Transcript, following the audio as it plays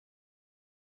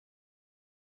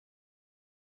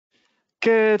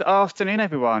Good afternoon,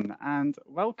 everyone, and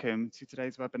welcome to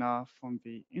today's webinar from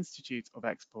the Institute of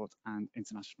Export and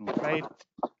International Trade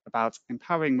about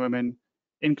empowering women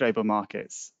in global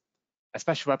markets, a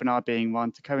special webinar being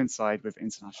run to coincide with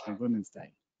International Women's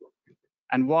Day.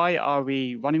 And why are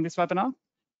we running this webinar?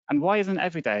 And why isn't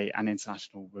every day an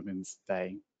International Women's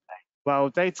Day? Well,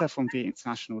 data from the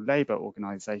International Labour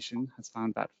Organization has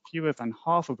found that fewer than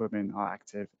half of women are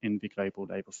active in the global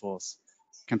labour force,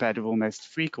 compared with almost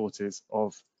 3/4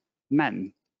 of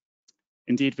men.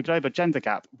 Indeed, the Global Gender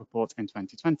Gap report in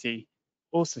 2020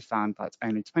 also found that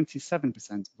only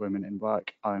 27% of women in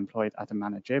work are employed at a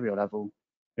managerial level,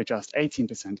 with just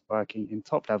 18% working in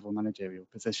top-level managerial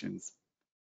positions.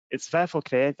 It's therefore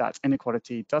clear that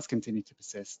inequality does continue to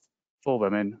persist for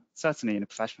women, certainly in a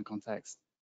professional context,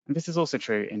 and this is also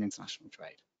true in international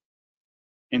trade.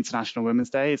 International Women's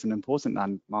Day is an important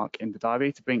landmark in the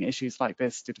diary to bring issues like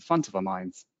this to the front of our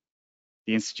minds.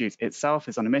 The Institute itself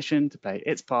is on a mission to play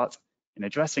its part in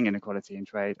addressing inequality in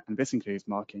trade, and this includes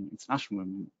marking International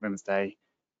Women's Day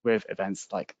with events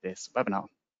like this webinar.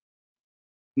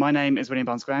 My name is William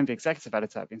Barnes-Graham, the Executive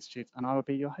Editor at the Institute, and I will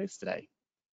be your host today.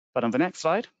 But on the next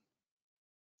slide,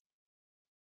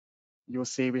 you'll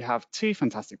see we have two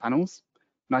fantastic panels.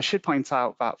 And I should point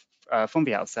out that from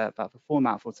the outset that the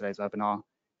format for today's webinar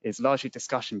is largely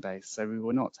discussion-based, so we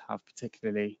will not have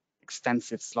particularly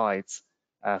extensive slides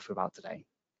throughout today.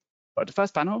 But the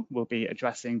first panel will be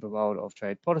addressing the role of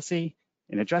trade policy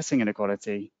in addressing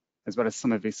inequality, as well as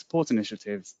some of the support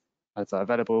initiatives that are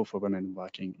available for women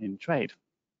working in trade.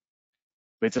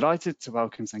 We're delighted to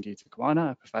welcome Sangeeta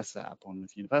Kawana, a professor at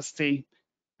Bournemouth University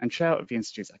and chair of the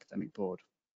Institute's academic board,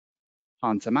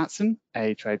 Hunter Matson,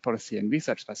 a trade policy and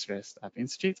research specialist at the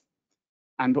Institute,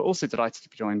 and we're also delighted to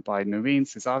be joined by Noreen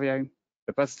Cesario,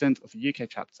 the president of the UK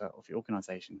chapter of the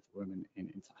Organisation for Women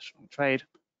in International Trade,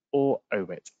 or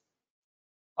OWIT.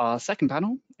 Our second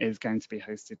panel is going to be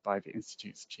hosted by the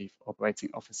Institute's Chief Operating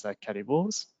Officer, Kelly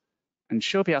Walls, and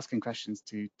she'll be asking questions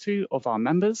to two of our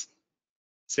members,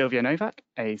 Sylvia Novak,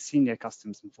 a Senior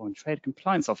Customs and Foreign Trade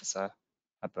Compliance Officer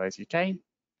at Bose UK,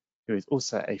 who is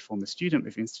also a former student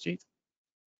with the Institute,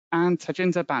 and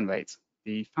Tajinder Banwait,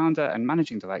 the founder and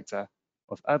managing director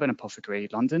of Urban Apothecary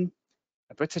London,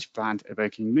 a British brand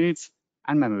evoking moods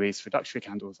and memories for luxury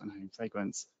candles and home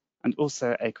fragrance, and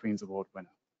also a Queen's Award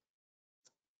winner.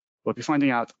 We'll be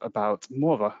finding out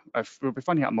more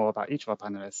about each of our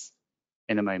panelists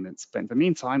in a moment. But in the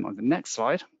meantime, on the next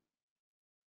slide,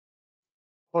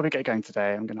 before we get going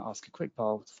today, I'm going to ask a quick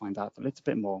poll to find out a little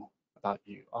bit more about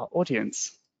you, our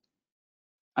audience.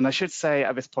 And I should say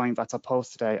at this point that our polls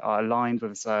today are aligned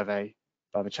with a survey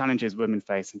about the challenges women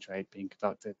face in trade being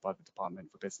conducted by the Department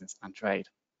for Business and Trade.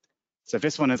 So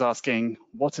this one is asking,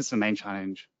 what is the main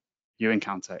challenge you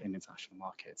encounter in international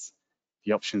markets?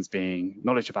 The options being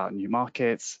knowledge about new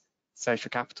markets, social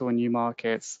capital in new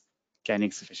markets,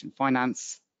 gaining sufficient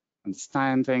finance,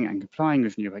 understanding and complying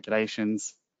with new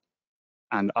regulations,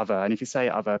 and other. And if you say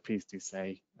other, please do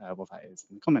say what that is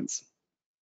in the comments.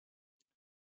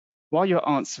 While you're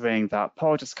answering that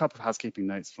poll, just a couple of housekeeping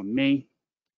notes from me.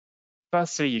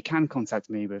 Firstly, you can contact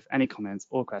me with any comments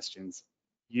or questions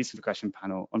using the question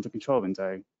panel on the control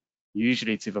window,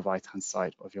 usually to the right-hand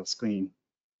side of your screen.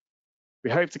 We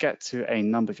hope to get to a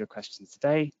number of your questions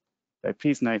today, though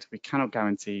please note we cannot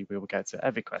guarantee we will get to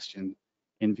every question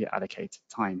in the allocated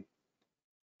time.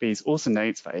 Please also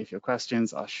note that if your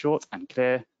questions are short and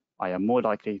clear, I am more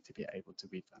likely to be able to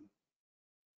read them.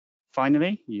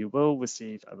 Finally, you will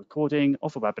receive a recording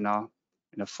of the webinar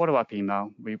in a follow-up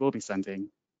email we will be sending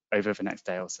over the next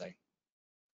day or so.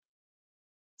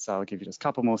 So I'll give you just a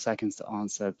couple more seconds to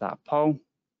answer that poll.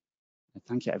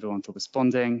 Thank you everyone for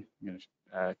responding. I'm going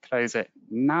to close it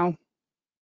now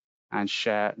and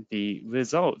share the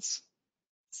results.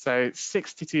 So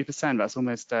 62%, that's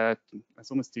almost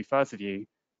 2/3 of you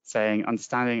saying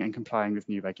understanding and complying with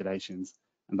new regulations.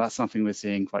 And that's something we're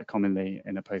seeing quite commonly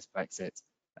in a post-Brexit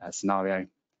scenario.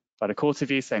 About 1/4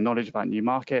 of you say knowledge about new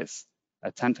markets,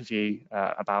 1/10 of you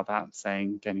about that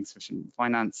saying gaining sufficient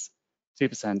finance,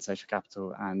 2% social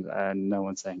capital, and no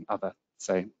one saying other.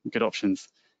 So good options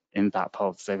in that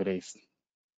poll, to say the least.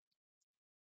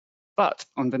 But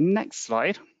on the next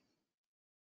slide,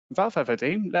 without further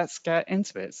ado, let's get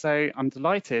into it. So I'm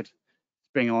delighted to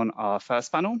bring on our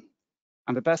first panel.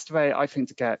 And the best way I think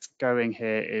to get going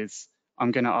here is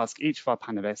I'm going to ask each of our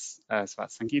panelists, so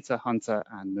that's Sangeeta, Hunter,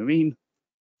 and Noreen,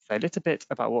 say a little bit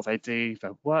about what they do,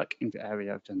 their work in the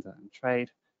area of gender and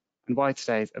trade, and why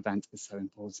today's event is so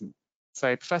important.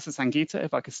 So Professor Sangeeta,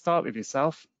 if I could start with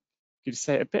yourself, could you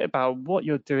say a bit about what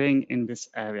you're doing in this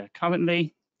area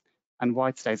currently and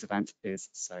why today's event is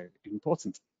so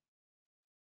important?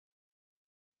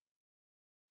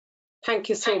 Thank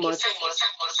you so much.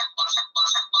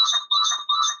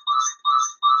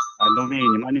 Noreen,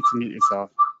 you might need to mute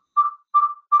yourself.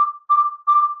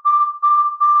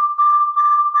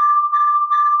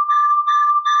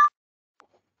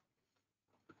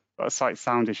 Got a slight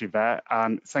sound issue there.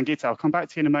 Sangeeta, I'll come back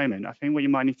to you in a moment. I think what you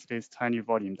might need to do is turn your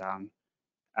volume down.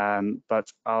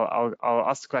 But I'll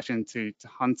ask the question to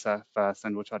Hunter first,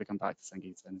 and we'll try to come back to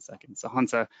Sangeeta in a second. So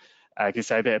Hunter, can you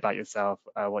say a bit about yourself,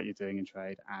 what you're doing in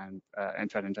trade and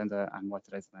gender, and why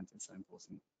today's event is so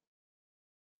important?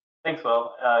 Thanks,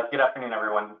 Will. Good afternoon,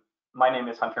 everyone. My name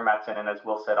is Hunter Matson, and as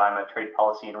Will said, I'm a trade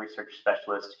policy and research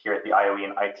specialist here at the IOE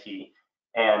in IT.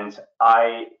 And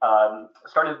I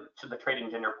started to the trade and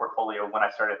gender portfolio when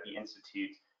I started at the Institute.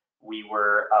 We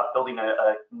were building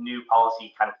a new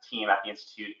policy kind of team at the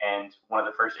Institute, and one of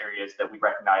the first areas that we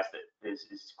recognized that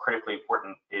is critically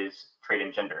important is trade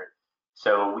and gender.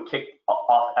 So we kicked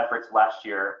off efforts last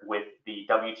year with the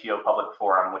WTO Public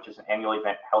Forum, which is an annual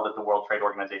event held at the World Trade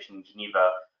Organization in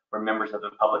Geneva, where members of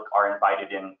the public are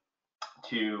invited in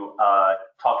to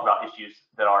talk about issues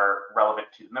that are relevant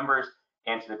to the members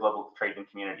and to the global trading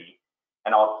community.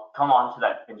 And I'll come on to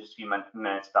that in just a few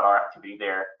minutes about our activity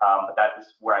there. But that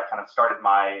is where I kind of started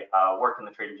my work in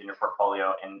the trade and gender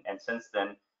portfolio, and since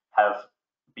then have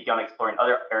begun exploring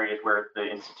other areas where the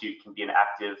Institute can be an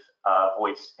active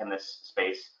voice in this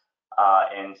space.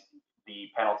 And the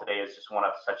panel today is just one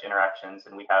of such interactions,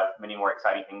 and we have many more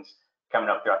exciting things coming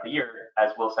up throughout the year.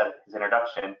 As Will said in his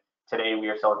introduction, today we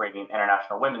are celebrating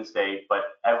International Women's Day,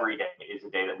 but every day is a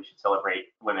day that we should celebrate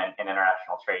women in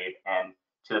international trade. And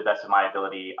to the best of my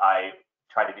ability, I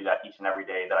try to do that each and every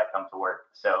day that I come to work.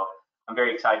 So I'm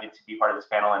very excited to be part of this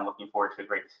panel and looking forward to a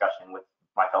great discussion with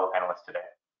my fellow panelists today.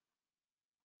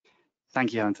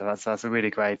 Thank you, Hunter. That's a really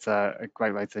great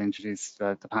way to introduce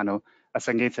the panel.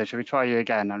 Sangeeta, should we try you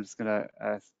again? I'm just going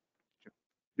to,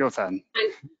 your turn.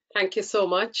 Thank you so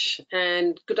much,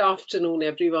 and good afternoon,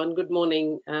 everyone. Good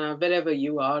morning, wherever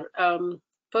you are.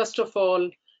 First of all,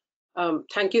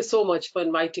 thank you so much for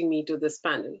inviting me to this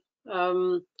panel.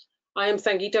 I am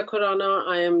Sangeeta Khurana.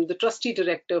 I am the Trustee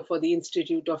Director for the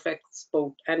Institute of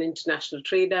Export and International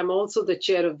Trade. I'm also the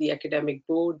Chair of the Academic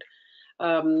Board,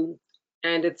 and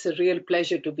it's a real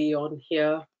pleasure to be on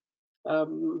here.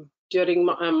 During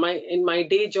my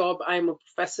day job, I'm a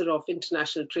professor of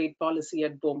international trade policy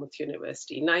at Bournemouth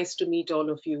University. Nice to meet all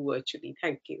of you virtually.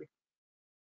 Thank you.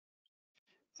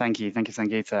 Thank you,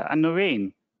 Sangeeta. And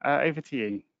Noreen, over to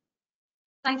you.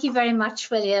 Thank you very much,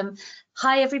 William.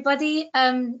 Hi, everybody.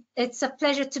 It's a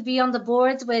pleasure to be on the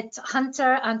board with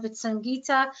Hunter and with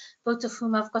Sangeeta, both of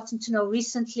whom I've gotten to know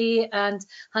recently. And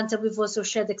Hunter, we've also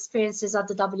shared experiences at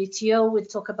the WTO. We'll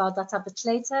talk about that a bit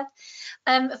later.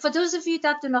 For those of you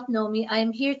that do not know me, I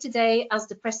am here today as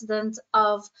the president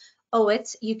of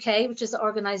OIT UK, which is the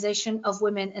Organisation of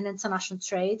Women in International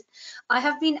Trade. I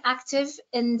have been active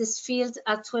in this field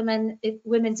at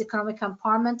women's economic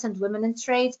empowerment and women in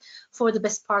trade for the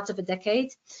best part of a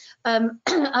decade. I'm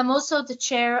also the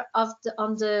chair of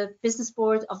on the business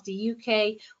board of the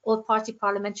UK All-Party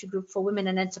Parliamentary Group for Women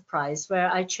in Enterprise, where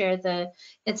I chair the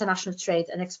International Trade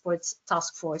and Exports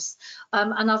Task Force.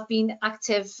 And I've been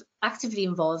actively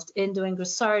involved in doing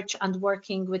research and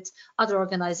working with other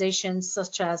organisations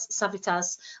such as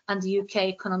Savitas and the UK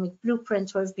Economic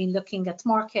Blueprint, where we've been looking at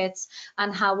markets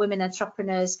and how women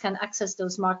entrepreneurs can access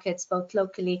those markets both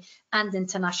locally and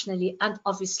internationally, and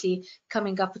obviously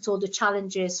coming up with all the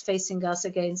challenges facing us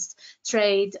against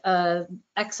trade,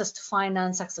 access to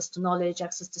finance, access to knowledge,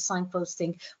 access to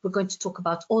signposting. We're going to talk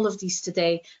about all of these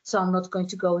today, so I'm not going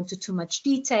to go into too much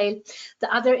detail.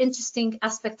 The other interesting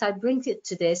aspect I bring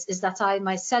to this is that I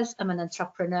myself am an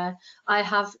entrepreneur.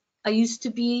 I used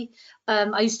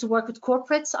to work with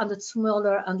corporates and with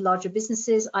smaller and larger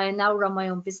businesses. I now run my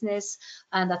own business,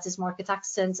 and that is Market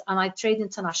Accents, and I trade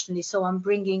internationally. So I'm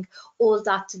bringing all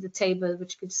that to the table,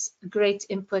 which gives great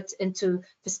input into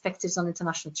perspectives on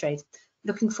international trade.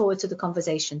 Looking forward to the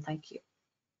conversation. Thank you.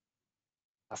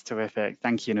 That's terrific.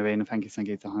 Thank you, Noreen, and thank you,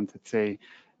 Sangeeta, Hunter, too.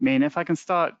 I mean, if I can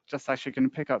start, just actually going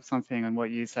to pick up something on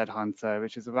what you said, Hunter,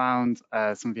 which is around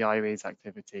some of the IOE's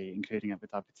activity, including at the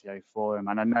WTO Forum.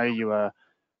 And I know you're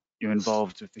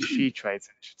involved with the She Trades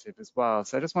initiative as well.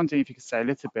 So I just wondering if you could say a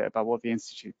little bit about what the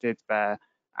Institute did there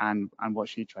and what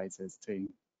She Trades is too.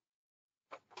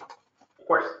 Of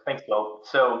course, thanks, Bill.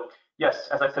 So yes,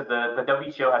 as I said, the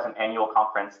WTO has an annual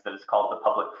conference that is called the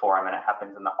Public Forum, and it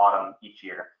happens in the autumn each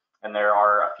year. And there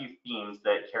are a few themes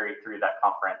that carry through that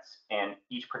conference, and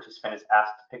each participant is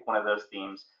asked to pick one of those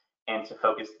themes and to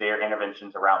focus their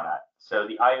interventions around that. So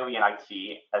the IOE and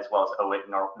IT, as well as OIT,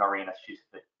 Noreen, as she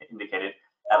indicated,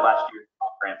 at last year's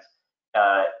conference,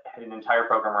 an entire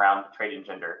program around trade and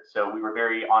gender. So we were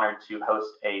very honored to host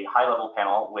a high-level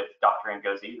panel with Dr.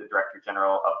 Ngozi, the Director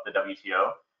General of the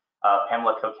WTO,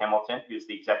 Pamela Cook-Hamilton, who's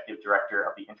the Executive Director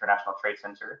of the International Trade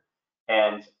Center,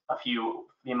 and a few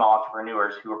female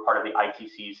entrepreneurs who were part of the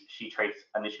ITC's She Trades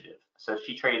initiative. So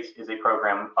She Trades is a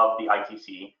program of the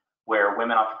ITC where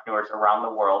women entrepreneurs around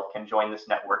the world can join this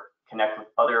network, connect with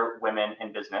other women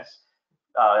in business,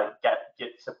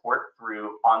 get support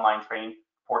through online training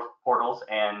portals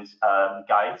and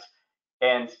guides,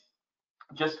 and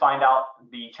just find out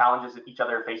the challenges that each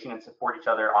other are facing and support each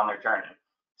other on their journey.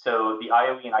 So the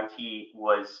IOE and IT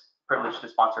was privileged to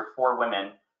sponsor 4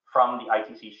 women from the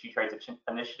ITC She Trades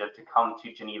initiative to come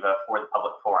to Geneva for the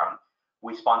public forum.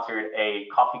 We sponsored a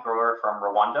coffee grower from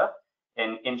Rwanda,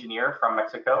 an engineer from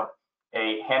Mexico,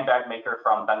 a handbag maker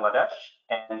from Bangladesh,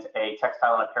 and a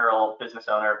textile and apparel business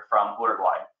owner from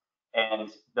Uruguay. And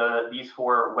these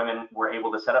 4 women were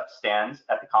able to set up stands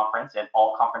at the conference, and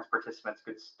all conference participants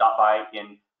could stop by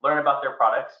and learn about their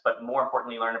products, but more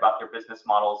importantly, learn about their business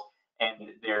models and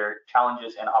their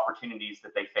challenges and opportunities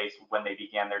that they faced when they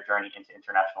began their journey into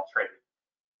international trade.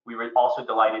 We were also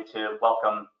delighted to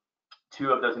welcome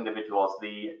 2 of those individuals,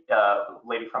 the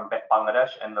lady from Bangladesh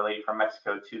and the lady from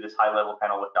Mexico, to this high-level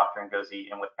panel with Dr.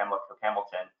 Ngozi and with Pamela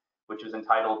Cook-Hamilton, which was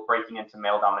entitled Breaking into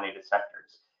Male-Dominated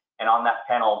Sectors. And on that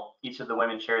panel, each of the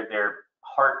women shared their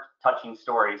heart-touching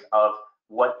stories of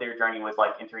what their journey was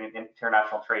like entering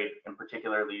international trade, and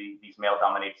particularly these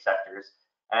male-dominated sectors.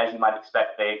 And as you might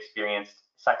expect, they experienced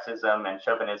sexism and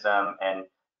chauvinism, and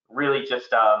really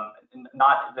just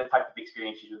not the type of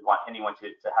experience you would want anyone to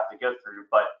have to go through,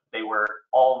 but they were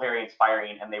all very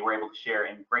inspiring, and they were able to share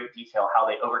in great detail how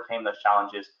they overcame those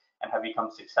challenges and have become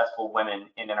successful women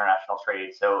in international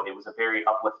trade. So it was a very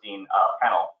uplifting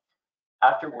panel.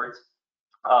 Afterwards,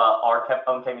 our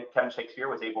own Kevin Shakespeare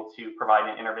was able to provide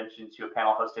an intervention to a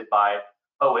panel hosted by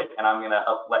OIT, and I'm going to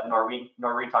let Noreen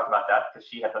talk about that because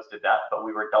she had hosted that, but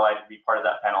we were delighted to be part of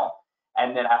that panel.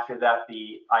 And then after that,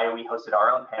 the IOE hosted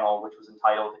our own panel, which was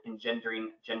entitled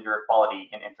Engendering Gender Equality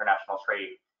in International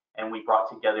Trade. And we brought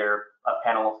together a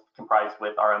panel comprised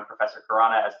with our own Professor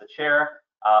Khurana as the chair,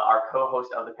 our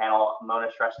co-host of the panel, Mona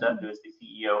Shrestha, who is the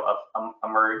CEO of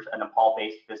Emerge, a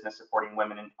Nepal-based business supporting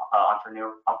women in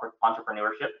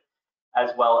entrepreneurship,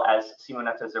 as well as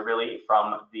Simonetta Zarrilli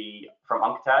from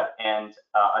UNCTAD and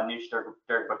Anush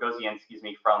Bogosian,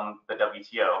 from the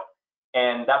WTO.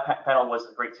 And that panel was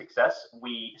a great success.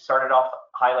 We started off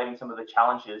highlighting some of the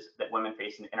challenges that women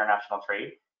face in international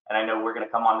trade. And I know we're going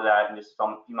to come on to that in just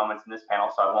a few moments in this panel,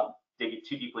 so I won't dig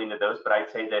too deeply into those, but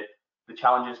I'd say that the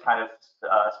challenges kind of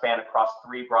span across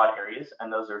 3 broad areas,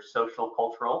 and those are social,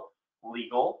 cultural,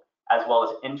 legal, as well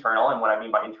as internal. And what I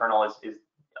mean by internal is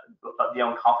the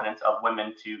own confidence of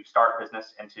women to start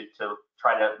business and to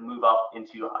try to move up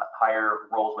into higher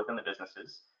roles within the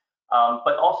businesses.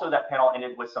 But also that panel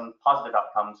ended with some positive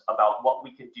outcomes about what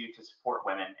we could do to support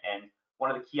women. And one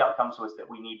of the key outcomes was that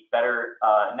we need better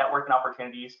networking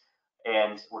opportunities,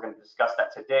 and we're going to discuss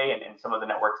that today and some of the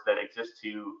networks that exist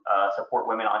to support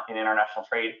women in international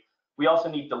trade. We also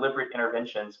need deliberate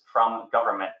interventions from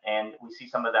government, and we see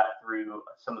some of that through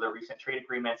some of the recent trade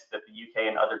agreements that the UK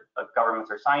and other governments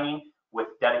are signing with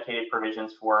dedicated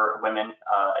provisions for women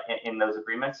in those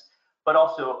agreements, but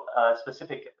also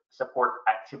specific support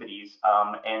activities.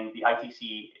 And the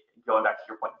ITC, going back to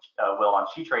your point, Will, on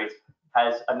She Trades,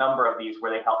 has a number of these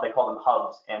where they call them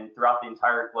hubs, and throughout the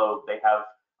entire globe they have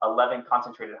 11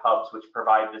 concentrated hubs which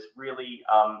provide this really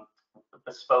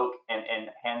bespoke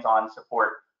and hands-on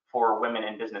support for women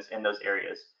in business in those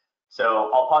areas.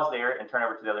 So I'll pause there and turn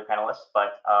over to the other panelists,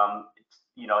 but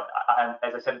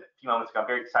as I said a few moments ago, I'm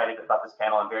very excited about this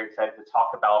panel. I'm very excited to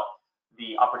talk about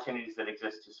the opportunities that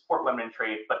exist to support women in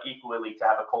trade, but equally to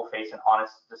have a cold face and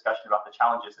honest discussion about the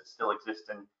challenges that still exist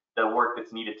and the work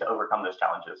that's needed to overcome those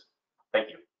challenges. Thank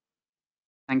you.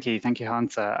 Thank you,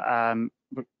 Hunter.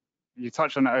 You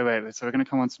touched on OIT, so we're going to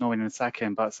come on to Noreen in a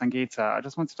second, but Sangeeta, I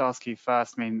just wanted to ask you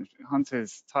first,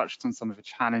 Hunter's touched on some of the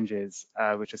challenges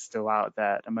which are still out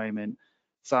there at the moment.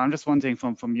 So I'm just wondering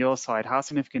from your side, how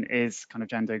significant is kind of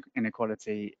gender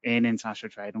inequality in international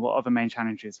trade, and what are the main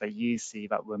challenges that you see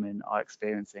that women are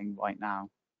experiencing right now?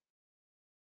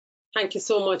 Thank you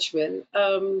so much, Will.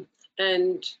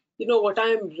 And you know what,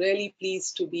 I'm really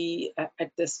pleased to be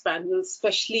at this panel,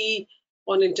 especially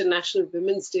on International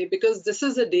Women's Day, because this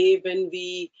is a day when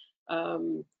we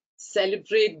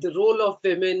celebrate the role of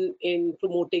women in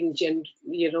promoting gender,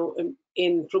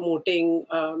 in promoting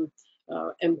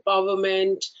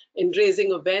empowerment, in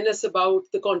raising awareness about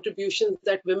the contributions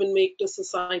that women make to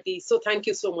society. So thank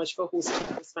you so much for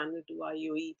hosting this panel to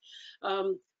IOE.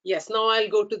 Yes, now I'll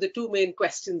go to the two main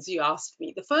questions you asked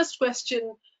me. The first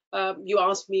question you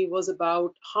asked me was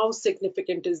about how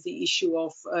significant is the issue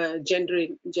of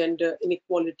gender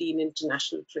inequality in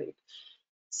international trade.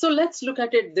 So let's look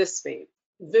at it this way.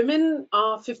 Women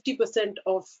are 50%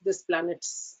 of this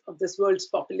world's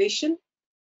population.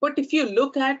 But if you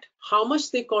look at how much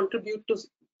they contribute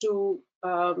to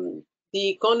the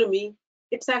economy,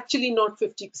 it's actually not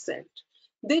 50%.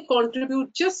 They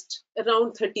contribute just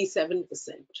around 37%.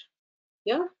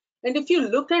 Yeah. And if you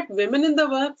look at women in the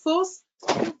workforce,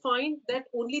 you find that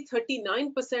only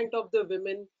 39% of the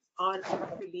women are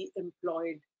actually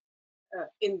employed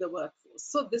in the workforce.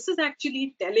 So this is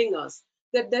actually telling us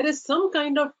that there is some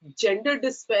kind of gender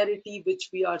disparity which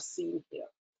we are seeing here.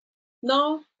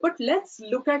 Now, but let's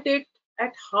look at it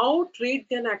at how trade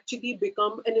can actually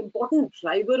become an important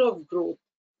driver of growth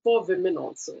for women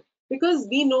also, because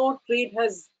we know trade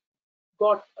has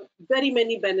got very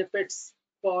many benefits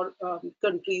for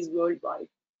countries worldwide.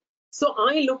 So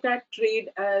I look at trade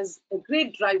as a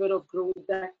great driver of growth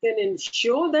that can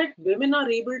ensure that women are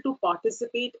able to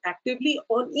participate actively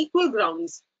on equal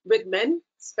grounds with men,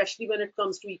 especially when it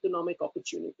comes to economic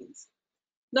opportunities.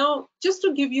 Now, just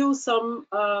to give you some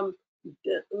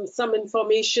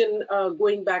information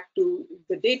going back to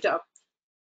the data,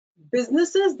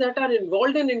 businesses that are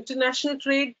involved in international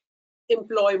trade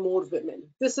employ more women.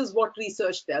 This is what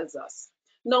research tells us.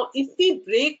 Now, if we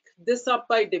break this up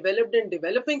by developed and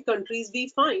developing countries,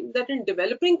 we find that in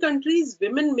developing countries,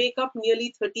 women make up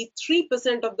nearly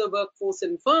 33% of the workforce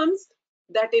in firms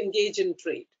that engage in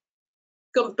trade,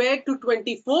 compared to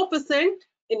 24%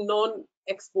 in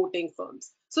non-exporting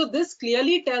firms. So this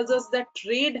clearly tells us that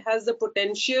trade has the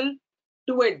potential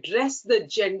to address the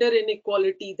gender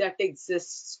inequality that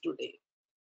exists today.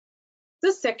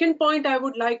 The second point I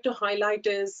would like to highlight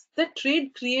is that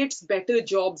trade creates better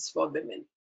jobs for women.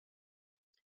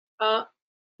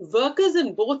 Workers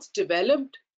in both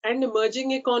developed and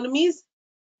emerging economies,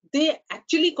 they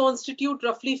actually constitute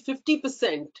roughly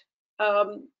 50%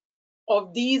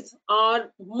 of these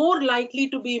are more likely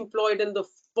to be employed in the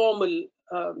formal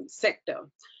sector,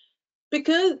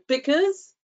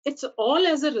 because it's all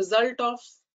as a result of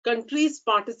countries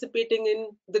participating in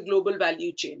the global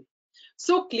value chain.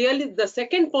 So clearly, the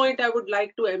second point I would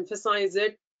like to emphasize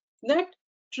it, that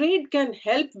trade can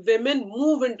help women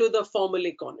move into the formal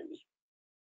economy.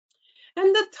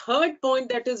 And the third point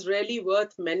that is really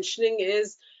worth mentioning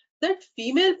is that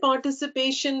female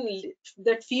participation in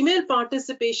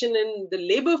the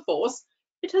labor force,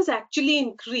 it has actually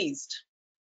increased,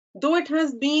 though it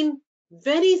has been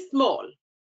very small,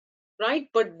 right?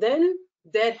 But then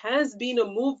there has been a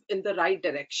move in the right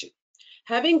direction.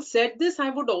 Having said this, I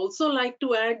would also like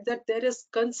to add that there is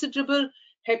considerable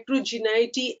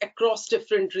heterogeneity across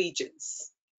different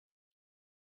regions.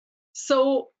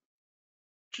 So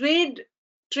trade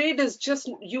is just,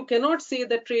 you cannot say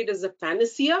that trade is a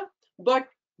panacea, but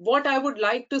what I would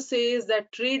like to say is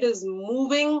that trade is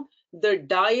moving the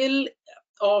dial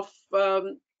of,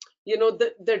 the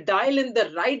dial in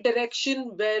the right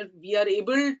direction, where we are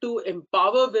able to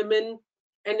empower women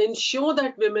and ensure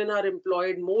that women are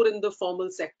employed more in the formal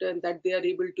sector and that they are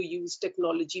able to use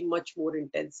technology much more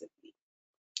intensively.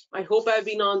 I hope I've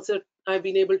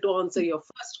been able to answer your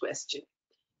first question.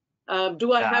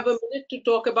 Do I have a minute to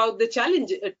talk about the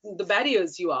challenge, the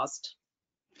barriers you asked?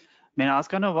 I mean, I was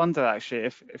going to wonder actually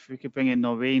if we could bring in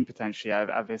Noreen potentially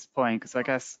at this point, because I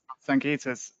guess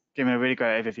Sangeeta's given a really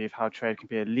great overview of how trade can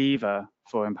be a lever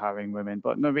for empowering women.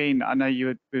 But Noreen, I know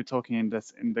we were talking in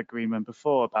the green room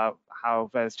before about how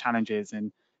there's challenges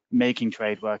in making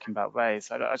trade work in that way.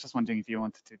 So I was just wondering if you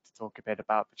wanted to talk a bit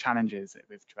about the challenges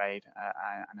with trade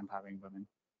and empowering women.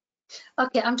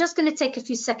 Okay, I'm just going to take a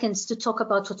few seconds to talk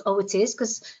about what OIT is,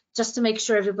 because just to make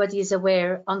sure everybody is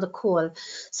aware on the call.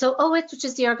 So OIT, which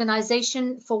is the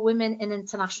Organization for Women in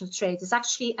International Trade, is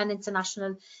actually an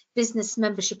international business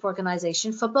membership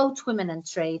organization for both women and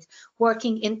trade,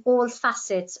 working in all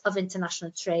facets of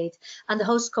international trade. And the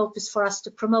whole scope is for us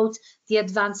to promote the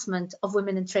advancement of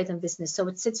women in trade and business. So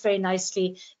it sits very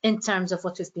nicely in terms of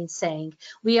what we've been saying.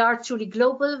 We are truly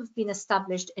global. We've been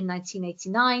established in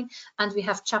 1989, and we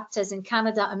have chapters in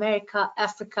Canada, America,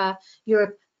 Africa,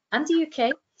 Europe, and the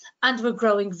UK. And we're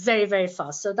growing very, very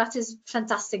fast. So that is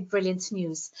fantastic, brilliant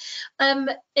news.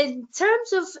 In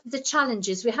terms of the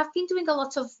challenges, we have been doing a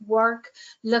lot of work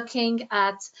looking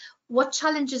at what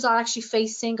challenges are actually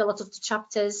facing a lot of the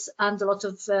chapters and a lot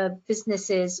of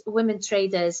businesses, women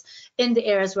traders in the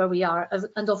areas where we are,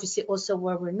 and obviously also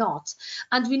where we're not.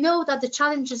 And we know that the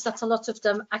challenges that a lot of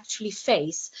them actually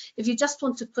face, if you just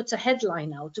want to put a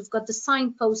headline out, we've got the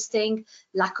signposting,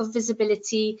 lack of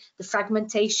visibility, the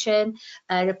fragmentation,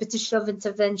 repetition of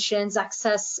interventions,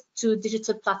 access to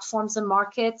digital platforms and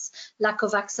markets, lack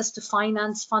of access to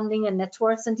finance, funding and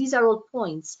networks. And these are all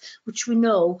points which we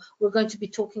know we're going to be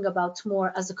talking about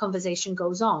more as the conversation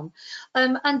goes on.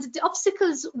 And the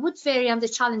obstacles would vary and the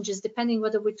challenges depending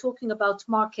whether we're talking about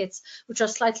markets which are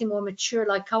slightly more mature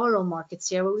like our own markets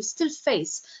here, where we still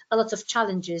face a lot of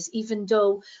challenges, even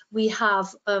though we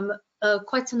have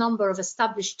quite a number of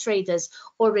established traders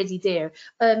already there.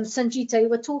 Sangeeta, you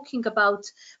were talking about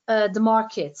the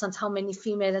markets and how many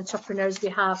female entrepreneurs we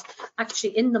have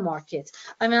actually in the market.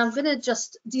 I mean, I'm going to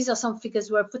just, these are some figures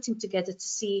we're putting together to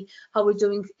see how we're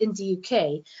doing in the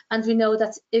UK. And we know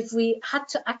that if we had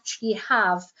to actually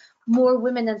have more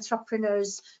women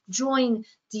entrepreneurs join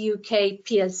the UK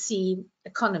PLC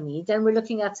economy, then we're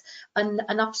looking at an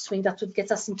upswing that would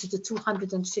get us into the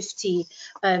 250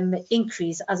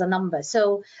 increase as a number.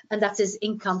 So, and that is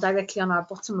income directly on our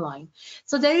bottom line.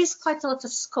 So there is quite a lot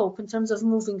of scope in terms of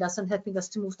moving us and helping us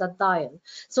to move that dial.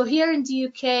 So here in the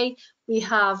UK, we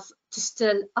have to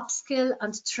still upskill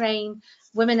and train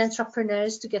women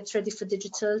entrepreneurs to get ready for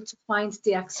digital, to find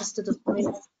the access to the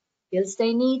skills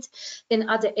they need. In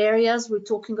other areas, we're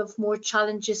talking of more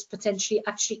challenges, potentially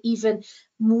actually even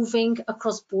moving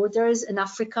across borders. In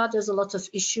Africa, there's a lot of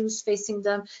issues facing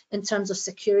them in terms of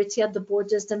security at the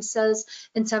borders themselves,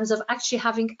 in terms of actually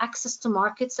having access to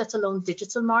markets, let alone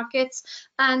digital markets,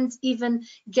 and even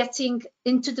getting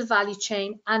into the value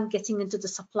chain and getting into the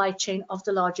supply chain of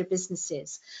the larger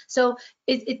businesses. So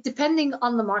it depending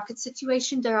on the market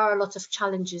situation, there are a lot of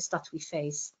challenges that we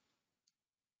face.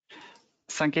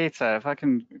 Sangeeta, if I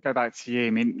can go back to you, I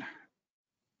mean,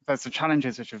 there's the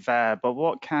challenges which are there, but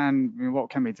what can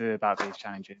we do about these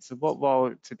challenges? So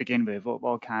to begin with,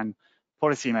 what can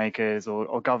policymakers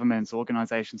or governments or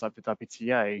organisations like the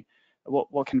WTO,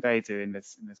 what can they do in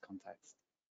this context?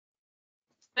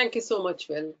 Thank you so much,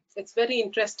 Will. It's very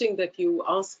interesting that you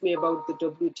asked me about the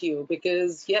WTO,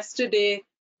 because yesterday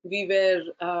we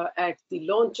were at the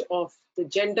launch of the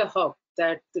gender hub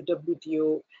that the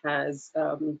WTO has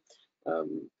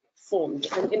formed.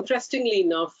 And interestingly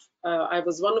enough, I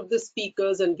was one of the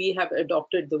speakers, and we have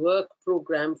adopted the work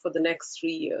program for the next 3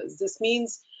 years. This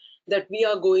means that we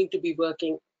are going to be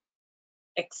working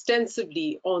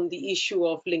extensively on the issue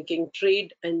of linking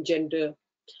trade and gender.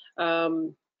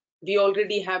 We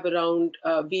already have around,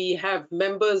 we have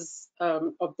members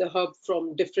of the hub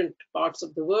from different parts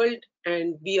of the world,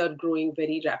 and we are growing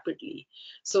very rapidly.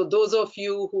 So those of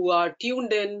you who are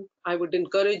tuned in, I would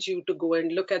encourage you to go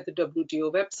and look at the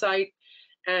WTO website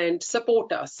and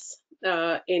support us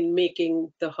in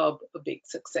making the hub a big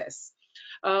success.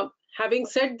 Having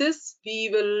said this, we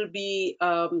will be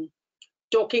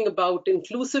talking about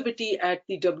inclusivity at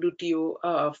the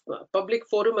WTO public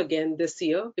forum again this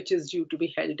year, which is due to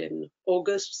be held in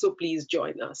August, so please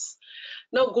join us.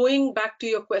 Now, going back to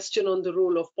your question on the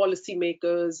role of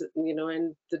policymakers,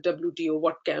 and the WTO,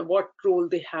 what role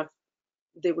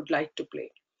they would like to play.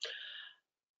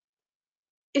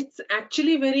 It's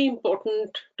actually very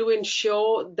important to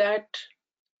ensure that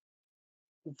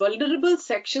vulnerable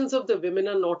sections of the women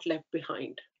are not left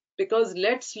behind. Because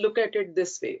let's look at it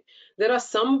this way. There are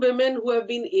some women who have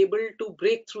been able to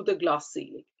break through the glass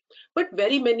ceiling, but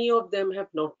very many of them have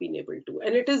not been able to.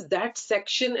 And it is that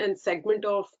section and segment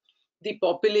of the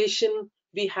population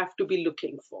we have to be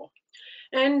looking for.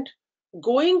 And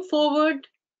going forward,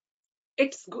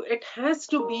 it has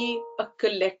to be a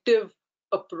collective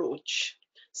approach.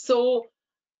 So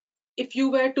if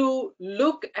you were to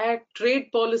look at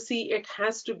trade policy, it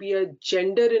has to be a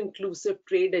gender inclusive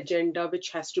trade agenda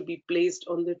which has to be placed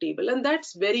on the table. And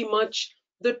that's very much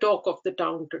the talk of the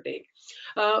town today.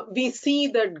 We see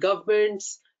that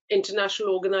governments,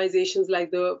 international organizations like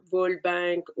the World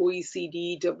Bank,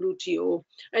 OECD, WTO,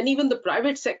 and even the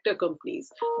private sector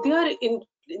companies,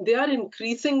 they are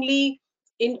increasingly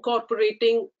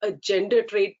incorporating a gender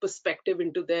trade perspective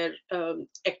into their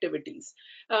activities.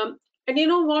 And you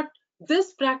know what?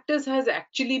 This practice has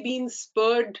actually been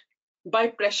spurred by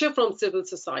pressure from civil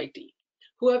society,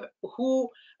 who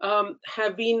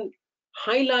have been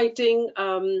highlighting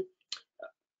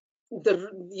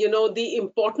the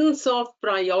importance of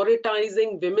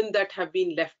prioritizing women that have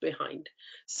been left behind.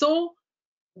 So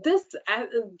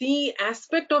the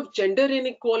aspect of gender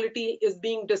inequality is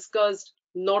being discussed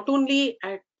not only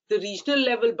at the regional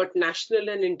level but national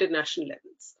and international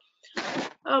levels.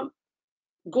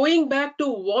 going back to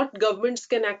what governments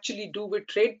can actually do with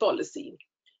trade policy,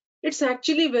 it's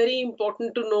actually very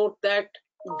important to note that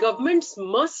governments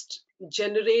must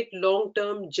generate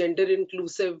long-term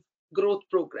gender-inclusive growth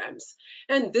programs.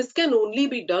 And this can only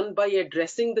be done by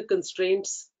addressing the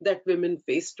constraints that women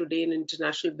face today in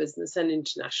international business and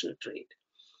international trade.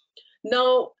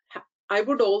 Now, I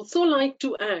would also like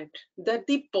to add that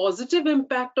the positive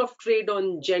impact of trade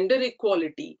on gender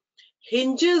equality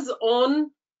hinges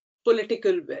on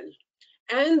political will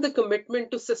and the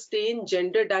commitment to sustain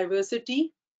gender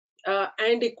diversity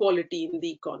and equality in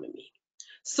the economy.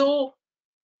 So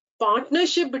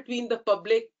partnership between the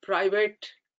public, private,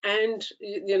 and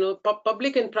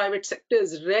public and private sector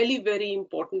is really very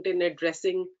important in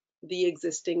addressing the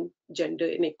existing gender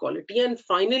inequality. And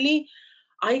finally,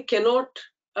 I cannot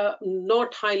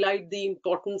not highlight the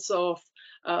importance of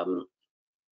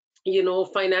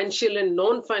financial and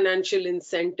non-financial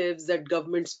incentives that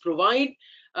governments provide,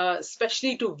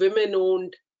 especially to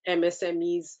women-owned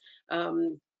MSMEs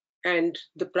and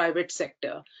the private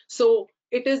sector. So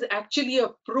it is actually a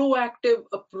proactive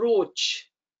approach,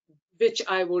 which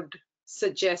I would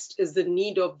suggest is the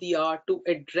need of the hour to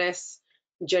address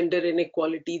gender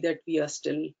inequality that we are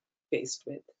still faced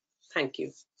with. Thank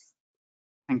you.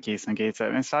 Thank you,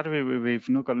 Sangeeta. And sadly, we've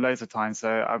not got loads of time, so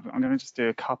I'm going to just do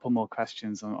a couple more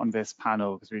questions on this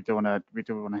panel because we do want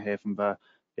to hear from the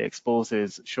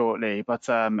exposers shortly. But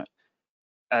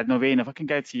Noreen, if I can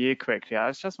go to you quickly, I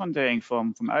was just wondering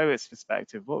from OWIT's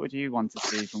perspective, what would you want to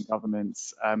see from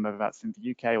governments, whether that's in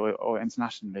the UK or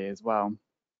internationally as well?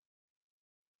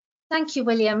 Thank you,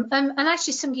 William. And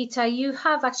actually, Sangeeta, you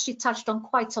have actually touched on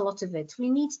quite a lot of it. We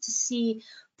need to see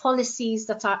policies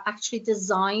that are actually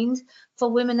designed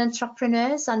for women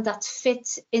entrepreneurs and that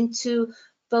fit into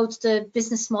both the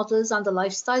business models and the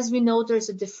lifestyles. We know there's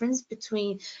a difference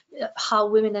between how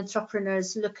women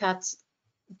entrepreneurs look at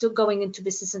going into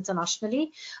business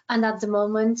internationally, and at the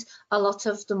moment a lot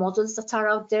of the models that are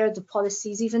out there, the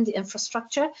policies, even the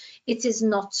infrastructure, it is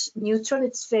not neutral,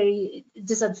 it's very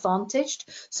disadvantaged.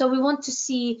 So we want to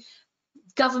see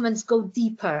governments go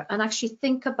deeper and actually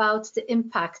think about the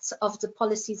impacts of the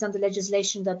policies and the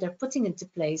legislation that they're putting into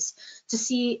place to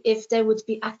see if they would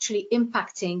be actually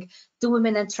impacting the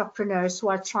women entrepreneurs who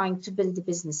are trying to build the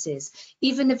businesses,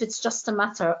 even if it's just a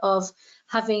matter of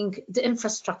having the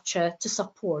infrastructure to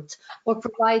support or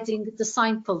providing the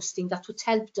signposting that would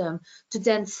help them to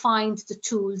then find the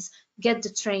tools, get the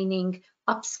training,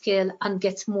 upskill and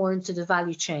get more into the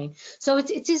value chain. So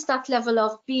it is that level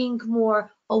of being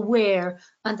more aware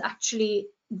and actually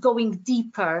going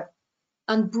deeper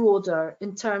and broader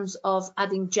in terms of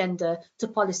adding gender to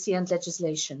policy and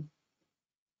legislation.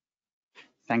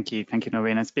 Thank you,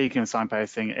 Noreen. And speaking of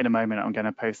signposting, in a moment I'm going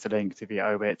to post a link to the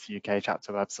OWIT UK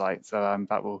chapter website, so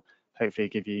that will hopefully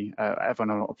give you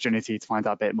everyone an opportunity to find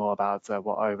out a bit more about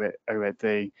what OWIT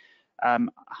do.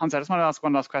 Hunter, I just want to ask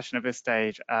one last question at this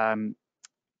stage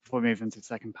before we move into the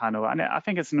second panel, and I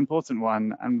think it's an important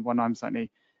one and one I'm certainly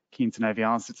keen to know the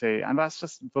answer to, and that's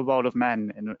just the role of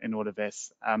men in all of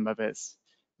this, whether it's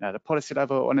the policy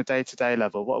level or on a day-to-day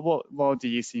level. What role do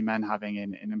you see men having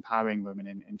in empowering women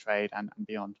in trade and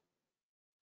beyond?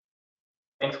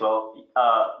 Thanks, Will.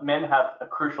 Men have a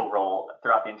crucial role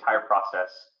throughout the entire process.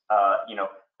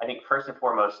 I think first and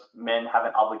foremost, men have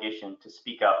an obligation to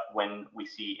speak up when we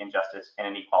see injustice and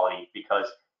inequality, because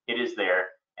it is there.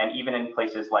 And even in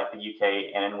places like the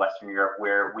UK and in Western Europe,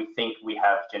 where we think we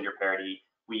have gender parity,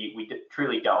 we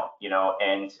truly don't.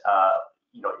 And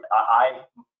I,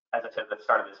 as I said at the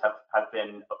start of this, have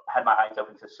had my eyes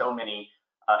open to so many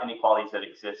inequalities that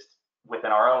exist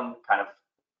within our own kind of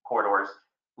corridors,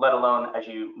 let alone as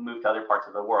you move to other parts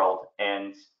of the world.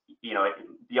 And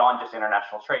beyond just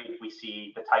international trade, we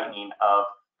see the tightening of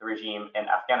the regime in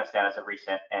Afghanistan as of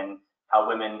recent, and how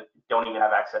women don't even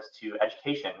have access to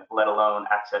education, let alone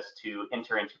access to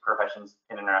enter into professions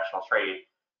in international trade.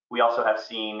 We also have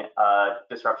seen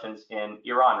disruptions in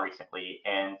Iran recently,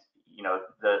 and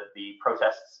the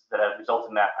protests that have resulted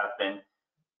in that have been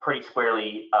pretty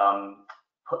squarely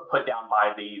put down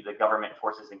by the government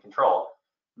forces in control.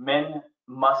 Men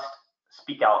must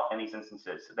speak out in these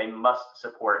instances. They must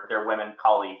support their women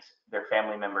colleagues, their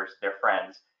family members, their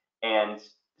friends, and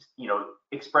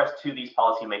express to these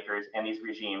policymakers and these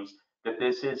regimes that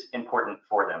this is important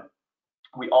for them.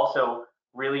 We also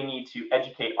really need to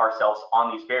educate ourselves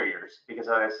on these barriers, because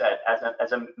as I said,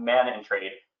 as a man in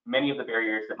trade, many of the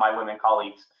barriers that my women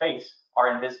colleagues face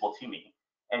are invisible to me.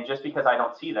 And just because I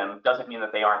don't see them doesn't mean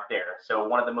that they aren't there. So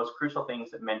one of the most crucial things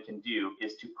that men can do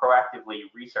is to proactively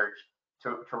research,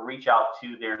 to reach out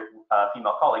to their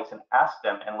female colleagues and ask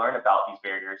them and learn about these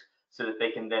barriers, so that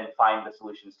they can then find the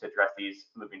solutions to address these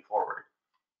moving forward.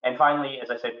 And finally,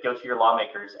 as I said, go to your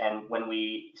lawmakers. And when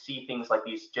we see things like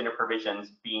these gender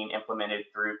provisions being implemented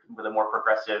through the more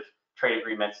progressive trade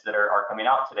agreements that are coming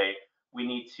out today, we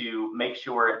need to make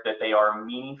sure that they are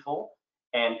meaningful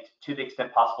and, to the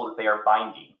extent possible, that they are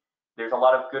binding. There's a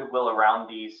lot of goodwill around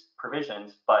these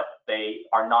provisions, but they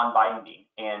are non-binding.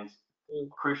 And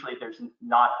crucially, there's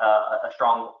not a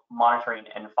strong monitoring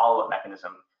and follow-up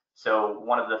mechanism. So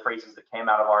one of the phrases that came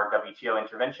out of our WTO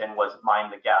intervention was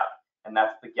mind the gap. And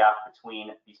that's the gap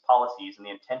between these policies and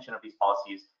the intention of these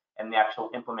policies and the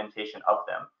actual implementation of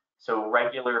them. So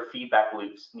regular feedback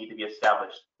loops need to be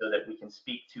established so that we can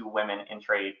speak to women in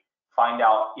trade, find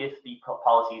out if the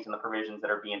policies and the provisions that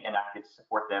are being enacted to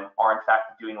support them are in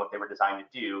fact doing what they were designed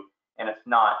to do, and if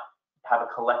not, have a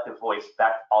collective voice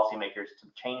back to policymakers to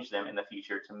change them in the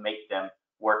future to make them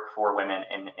work for women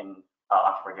in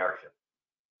entrepreneurship.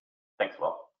 Thanks,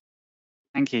 Will.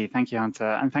 Thank you, Hunter,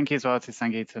 and thank you as well to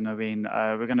Sangeeta and Noreen.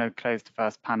 We're going to close the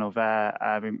first panel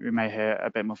there. We may hear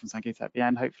a bit more from Sangeeta at the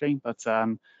end, hopefully, but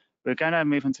we're going to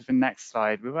move on to the next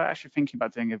slide. We were actually thinking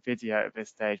about doing a video at this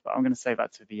stage, but I'm going to save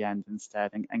that to the end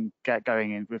instead and get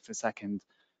going in with the second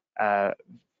panel,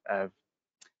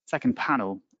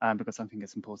 because I think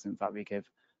it's important that we give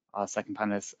our second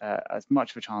panelists as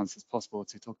much of a chance as possible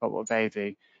to talk about what they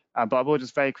do. But I will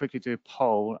just very quickly do a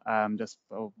poll just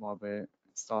while we're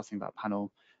starting that panel.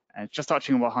 Just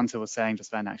touching on what Hunter was saying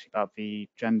just then, actually, about the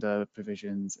gender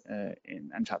provisions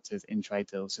and chapters in trade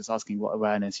deals, just asking what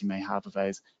awareness you may have of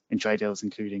those in trade deals,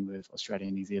 including with Australia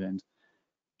and New Zealand.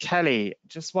 Kelly,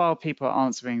 just while people are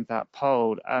answering that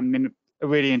poll, I mean, a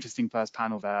really interesting first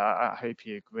panel there. I hope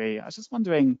you agree. I was just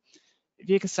wondering if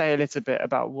you could say a little bit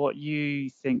about what you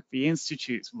think the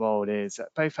Institute's role is,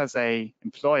 both as a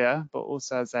employer, but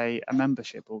also as a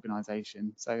membership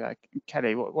organisation. So,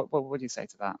 Kelly, what would you say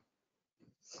to that?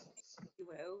 You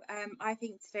will. I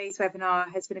think today's webinar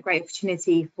has been a great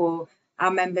opportunity for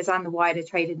our members and the wider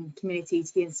trading community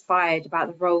to be inspired about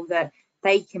the role that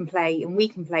they can play and we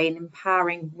can play in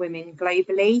empowering women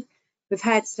globally. We've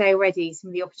heard today already some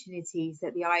of the opportunities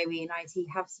that the IOE and IT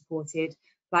have supported,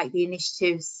 like the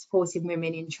initiatives supporting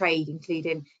women in trade,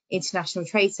 including international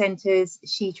trade centres,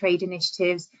 She Trade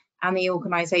initiatives, and the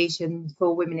Organisation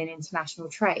for Women in International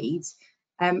Trade.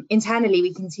 Internally,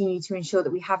 we continue to ensure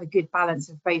that we have a good balance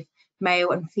of both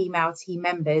male and female team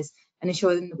members and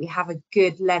ensuring that we have a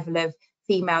good level of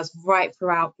females right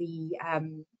throughout the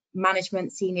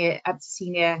management up to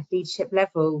senior leadership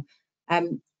level.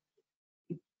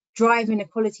 Driving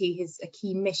equality is a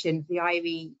key mission for the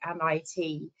IOE and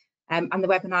IT, and the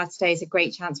webinar today is a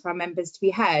great chance for our members to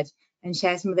be heard and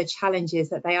share some of the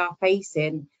challenges that they are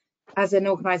facing. As an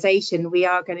organisation, we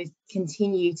are going to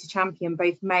continue to champion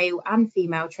both male and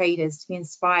female traders to be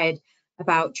inspired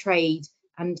about trade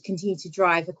and continue to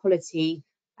drive equality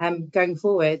going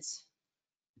forward.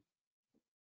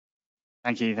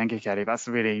 Thank you, Kelly. That's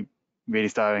a really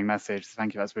stirring message.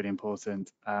 Thank you. That's really important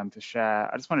to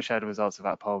share. I just want to share the results of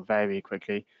that poll very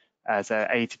quickly. So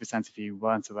 80% of you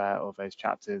weren't aware of those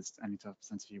chapters, only 12%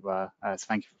 of you were. So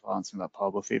thank you for answering that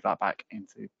poll. We'll feed that back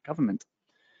into government.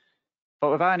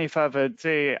 But without any further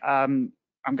ado, I'm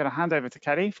going to hand over to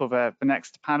Kelly for the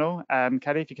next panel.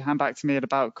 Kelly, if you can hand back to me at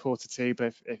about 1:45,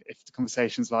 but if the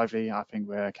conversation's lively, I think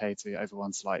we're okay to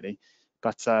overrun slightly.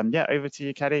 But yeah, over to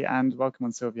you, Kelly, and welcome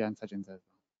on Sylvia and Tajinda.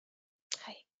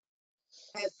 Hi.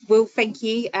 Well, thank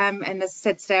you. And as I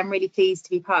said today, I'm really pleased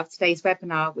to be part of today's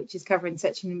webinar, which is covering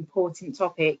such an important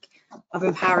topic of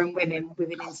empowering women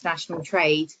within international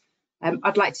trade.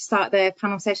 I'd like to start the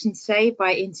panel session today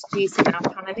by introducing our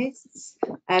panellists.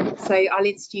 So I'll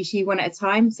introduce you one at a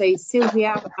time. So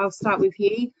Sylvia, I'll start with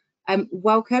you.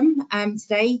 Welcome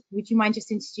today. Would you mind just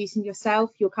introducing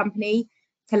yourself, your company,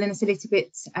 telling us a little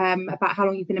bit about how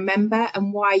long you've been a member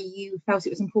and why you felt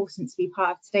it was important to be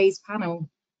part of today's panel?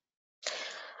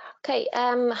 Okay,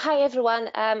 hi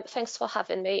everyone, thanks for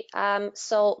having me.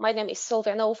 So my name is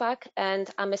Sylvia Novak and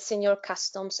I'm a Senior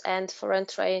Customs and Foreign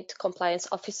Trade Compliance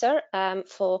Officer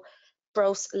for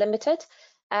Bros Limited.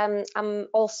 I'm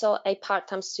also a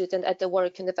part-time student at the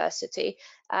Warwick University.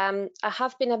 I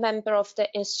have been a member of the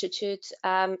Institute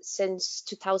since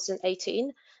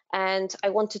 2018, and I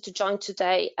wanted to join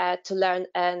today to learn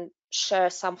and share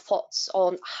some thoughts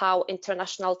on how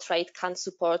international trade can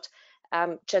support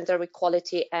gender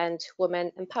equality and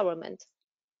women empowerment.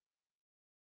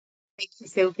 Thank you,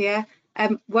 Sylvia.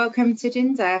 Welcome to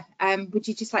Tajinda. Would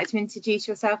you just like to introduce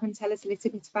yourself and tell us a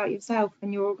little bit about yourself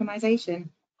and your organisation?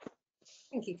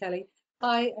 Thank you, Kelly.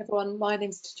 Hi, everyone. My name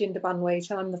is Tajinda Banwait,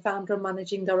 and I'm the founder and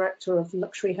managing director of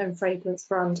luxury home fragrance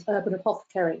brand Urban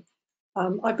Apothecary.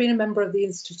 I've been a member of the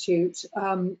Institute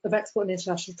of Export and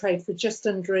International Trade for just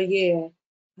under a year,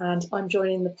 and I'm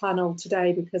joining the panel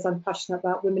today because I'm passionate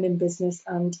about women in business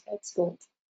and export.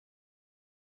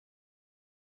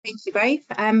 Thank you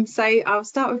both. So I'll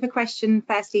start with a question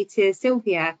firstly to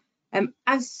Sylvia.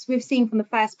 As we've seen from the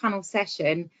first panel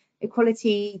session,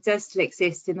 equality does still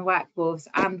exist in the workforce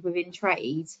and within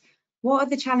trade. What are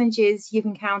the challenges you've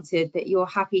encountered that you're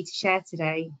happy to share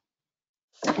today?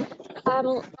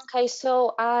 Okay,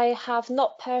 so I have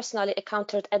not personally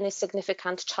encountered any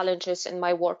significant challenges in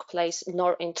my workplace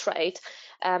nor in trade.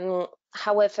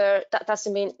 However, that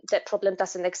doesn't mean that problem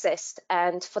doesn't exist.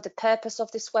 And for the purpose of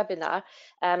this webinar,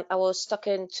 I was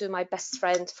talking to my best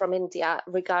friend from India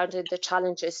regarding the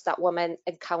challenges that women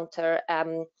encounter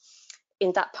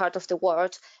in that part of the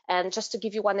world. And just to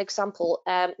give you one example,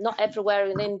 not everywhere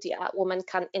in India women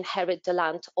can inherit the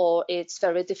land, or it's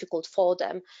very difficult for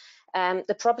them.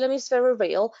 The problem is very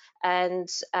real, and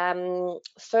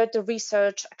further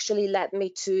research actually led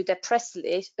me to the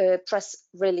press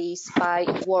release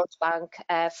by World Bank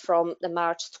from the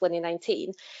March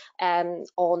 2019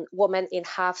 on women in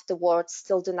half the world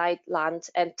still denied land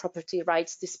and property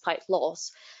rights despite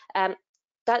laws.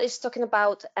 That is talking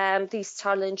about these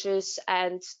challenges,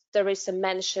 and there is a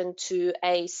mention to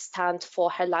a Stand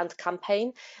for Her Land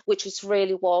campaign, which is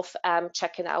really worth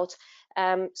checking out.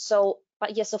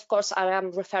 But yes, of course, I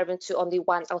am referring to only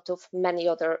one out of many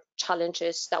other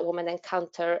challenges that women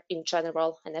encounter in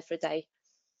general and every day.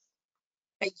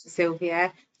 Thank you,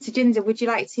 Sylvia. Tajinder, would you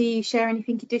like to share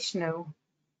anything additional?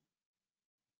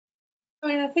 I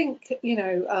mean, I think, you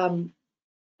know,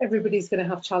 everybody's going to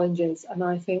have challenges, and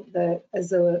I think that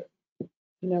as a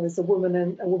woman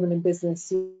and a woman in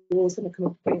business, you're always going to come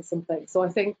up against something. So I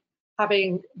think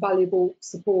having valuable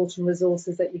support and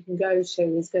resources that you can go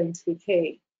to is going to be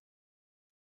key.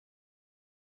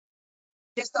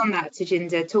 Just on that,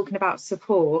 Tajinder, talking about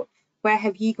support, where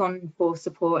have you gone for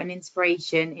support and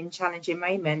inspiration in challenging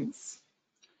moments?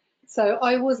 So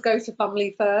I always go to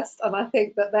family first, and I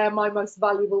think that they're my most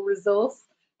valuable resource.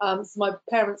 So my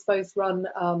parents both run,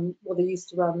 well, they used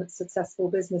to run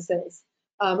successful businesses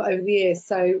over the years.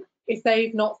 So if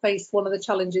they've not faced one of the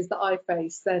challenges that I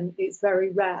face, then it's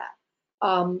very rare.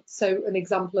 So an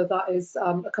example of that is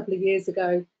a couple of years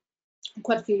ago,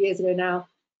 quite a few years ago now,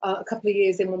 a couple of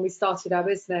years in when we started our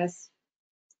business,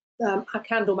 our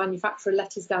candle manufacturer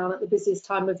let us down at the busiest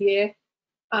time of year,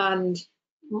 and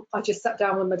I just sat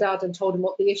down with my dad and told him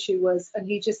what the issue was, and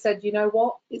he just said, you know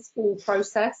what, it's all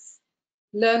process.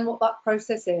 Learn what that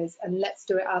process is and let's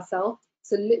do it ourselves.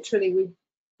 So literally we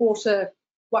bought a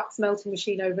wax melting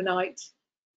machine overnight,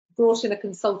 brought in a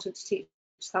consultant to teach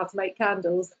us how to make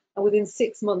candles, and within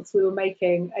 6 months we were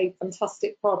making a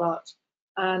fantastic product.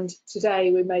 And today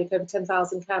we make over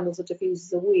 10,000 candles or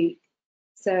diffusers a week.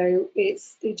 So it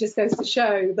just goes to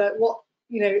show that what,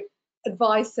 you know,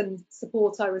 advice and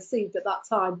support I received at that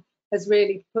time has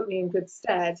really put me in good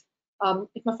stead.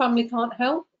 If my family can't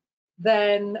help,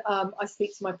 then I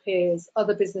speak to my peers,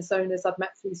 other business owners I've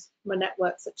met through my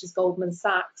network, such as Goldman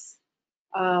Sachs,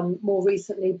 more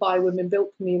recently Buy Women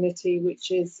Built Community,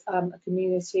 which is a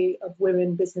community of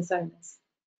women business owners.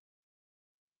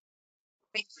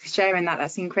 Thanks for sharing that.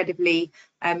 That's incredibly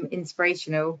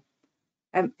inspirational.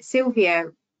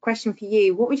 Sylvia, question for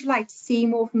you. What would you like to see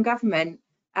more from government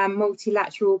and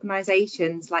multilateral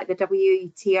organisations like the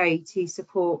WTO to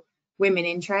support women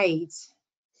in trade?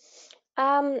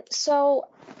 So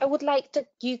I would like the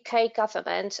UK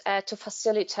government to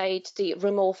facilitate the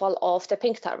removal of the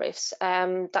pink tariffs.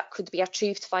 That could be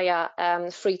achieved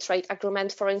via free trade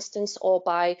agreement, for instance, or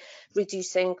by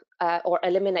reducing or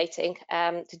eliminating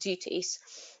the duties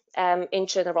in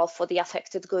general for the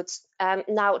affected goods.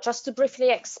 Now, just to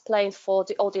briefly explain for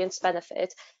the audience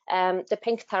benefit, the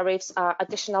pink tariffs are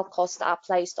additional costs that are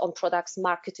placed on products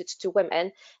marketed to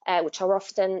women, which are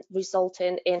often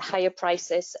resulting in higher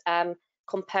prices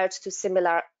compared to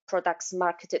similar products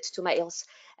marketed to males.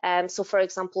 So, for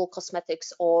example,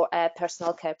 cosmetics or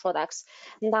personal care products.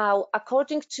 Now,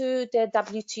 according to the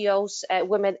WTO's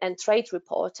Women and Trade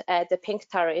report, the pink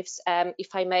tariffs,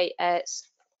 if I may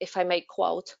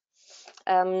quote,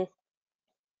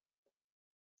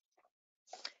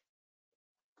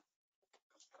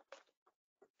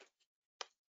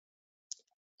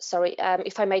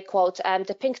 if I may quote,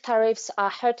 the pink tariffs are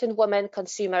hurting women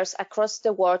consumers across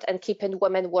the world and keeping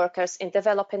women workers in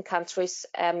developing countries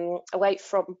away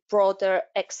from broader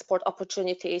export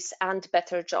opportunities and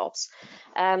better jobs.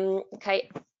 Okay.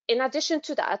 In addition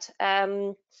to that,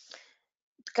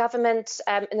 governments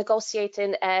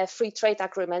negotiating free trade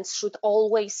agreements should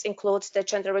always include the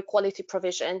gender equality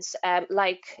provisions,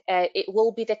 like it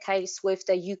will be the case with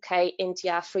the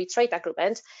UK-India free trade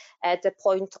agreement, the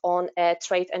point on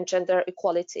trade and gender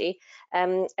equality,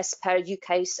 as per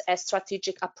UK's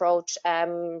strategic approach,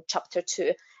 chapter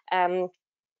 2.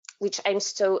 Which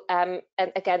aims to, and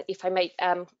again, if I may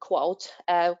quote,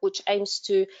 which aims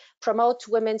to promote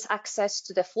women's access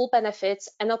to the full benefits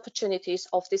and opportunities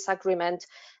of this agreement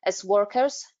as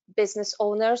workers, business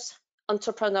owners,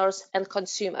 entrepreneurs, and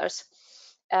consumers.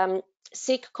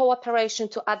 Seek cooperation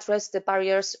to address the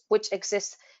barriers which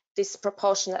exist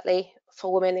disproportionately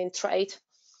for women in trade.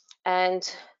 And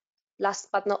last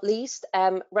but not least,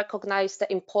 recognize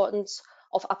the importance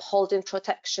of upholding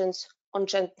protections on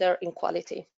gender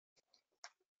equality.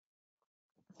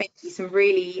 Thank you. Some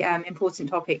really important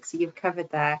topics that you've covered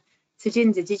there.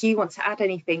 Sujinder, did you want to add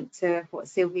anything to what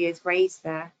Sylvia's raised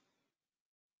there?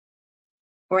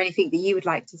 Or anything that you would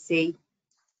like to see?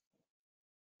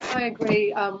 I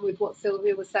agree with what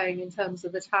Sylvia was saying in terms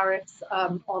of the tariffs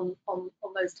on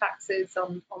those taxes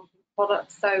on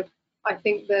products. So I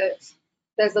think that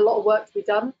there's a lot of work to be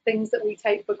done, things that we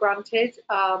take for granted,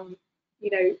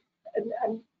 you know,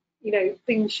 and you know,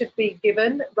 things should be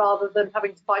given rather than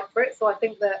having to fight for it. So I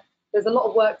think that there's a lot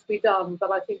of work to be done,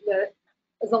 but I think that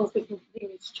as long as we can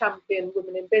continue to champion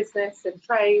women in business and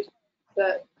trade,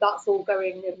 that's all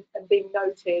going and being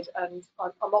noted, and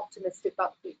I'm optimistic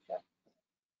about the future.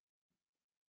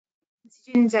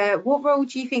 Sujinder, what role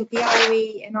do you think the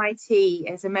IOE and IT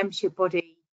as a membership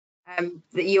body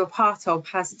that you're part of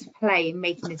has to play in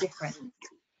making a difference?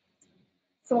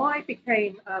 So I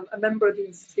became a member of the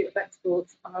Institute of Export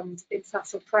and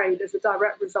International Trade as a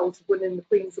direct result of winning the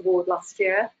Queen's Award last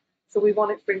year. So we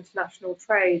won it for international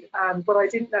trade, and what I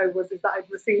didn't know was that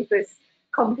I'd received this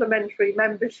complimentary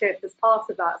membership as part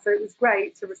of that. So it was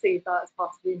great to receive that as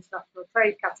part of the international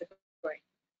trade category.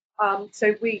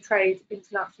 So we trade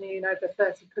internationally in over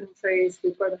 30 countries.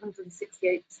 We've grown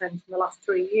 168% in the last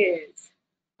 3 years.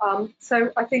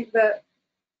 So I think that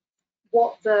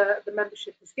what the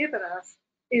membership has given us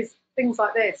is things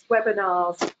like this,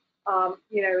 webinars,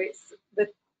 you know, it's the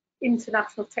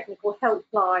international technical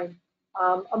helpline,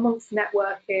 amongst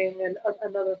networking and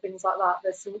other things like that.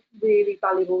 There's some really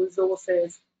valuable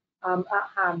resources at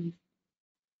hand.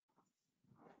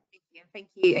 Thank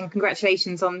you, and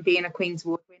congratulations on being a Queen's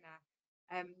Award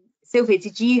winner. Sylvia,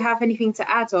 did you have anything to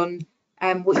add on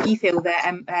what you feel that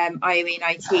IOE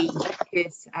and IT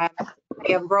could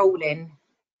play a role in?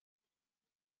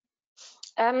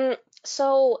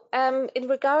 In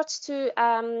regards to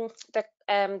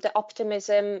the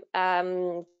optimism,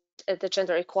 the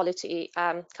gender equality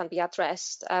can be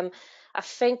addressed, I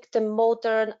think the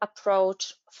modern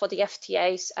approach for the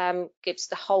FTAs gives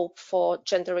the hope for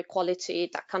gender equality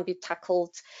that can be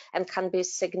tackled and can be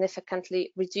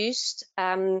significantly reduced.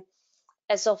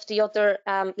 As of the other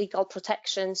legal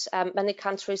protections, many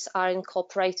countries are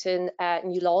incorporating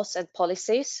new laws and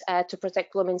policies to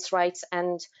protect women's rights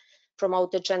and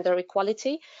promote the gender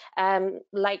equality.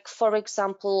 Like, for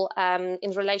example,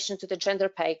 in relation to the gender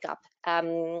pay gap,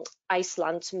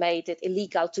 Iceland made it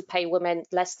illegal to pay women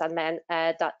less than men,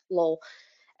 that law.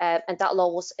 And that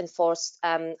law was enforced,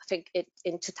 I think,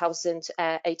 in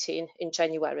 2018 in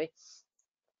January.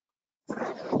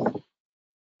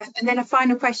 And then a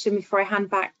final question before I hand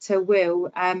back to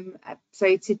Will.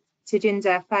 So to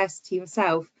Jinder, first to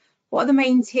yourself, what are the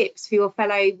main tips for your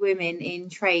fellow women in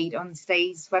trade on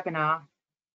today's webinar?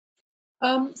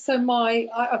 So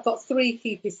I've got 3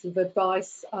 key pieces of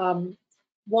advice.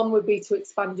 One would be to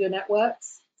expand your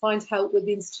networks, find help with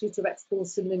the Institute of Export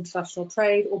and International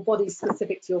Trade or bodies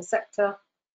specific to your sector,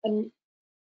 and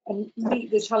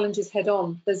meet the challenges head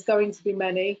on. There's going to be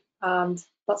many, and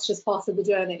that's just part of the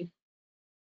journey.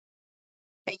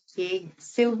 Thank you.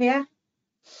 Sylvia?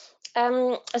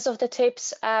 As of the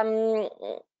tips,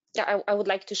 I would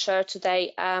like to share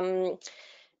today,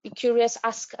 be curious,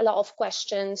 ask a lot of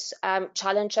questions,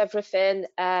 challenge everything,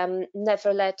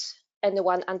 never let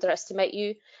anyone underestimate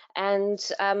you. And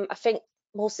I think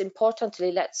most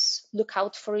importantly, let's look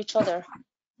out for each other.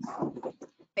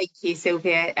 Thank you,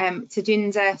 Sylvia. To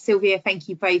Jinder, Sylvia, thank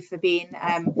you both for being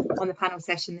on the panel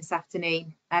session this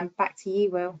afternoon. Back to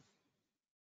you, Will.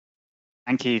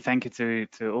 Thank you to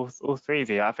all 3 of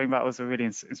you. I think that was a really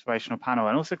inspirational panel,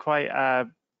 and also quite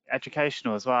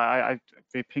educational as well.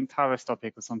 The pink tariffs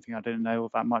topic was something I didn't know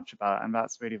all that much about, and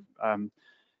that's really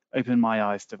opened my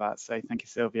eyes to that. So thank you,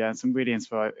 Sylvia, and some really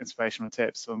inspirational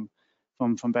tips from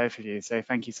both of you. So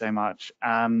thank you so much.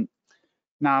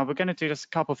 Now we're going to do just a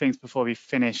couple of things before we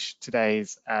finish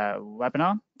today's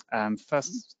webinar.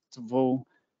 First of all,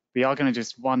 we are going to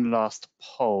just one last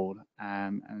poll,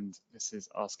 and this is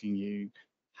asking you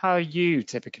how you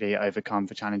typically overcome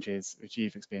the challenges which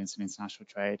you've experienced in international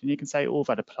trade. And you can say all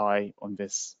that apply on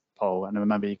this poll. And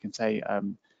remember, you can say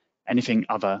anything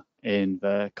other in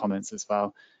the comments as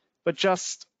well. But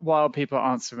just while people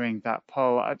are answering that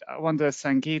poll, I wonder,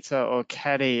 Sangeeta or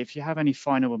Kelly, if you have any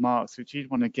final remarks which you'd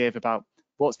want to give about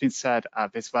what's been said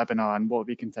at this webinar and what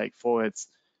we can take forwards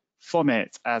from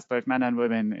it as both men and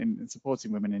women in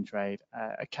supporting women in trade.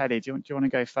 Kelly, do you want to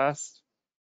go first?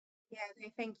 Yeah, no,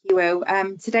 thank you, Will.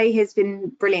 Today has been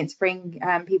brilliant to bring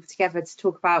people together to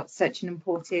talk about such an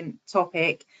important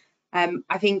topic.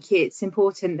 I think it's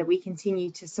important that we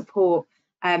continue to support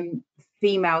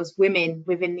females, women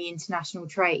within the international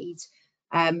trade,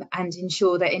 and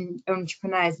ensure that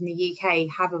entrepreneurs in the UK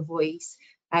have a voice.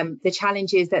 The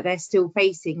challenges that they're still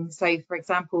facing. So, for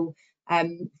example,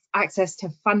 access to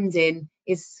funding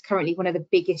is currently one of the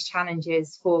biggest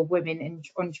challenges for women and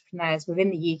entrepreneurs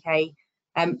within the UK.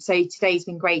 So today's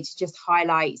been great to just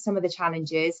highlight some of the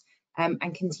challenges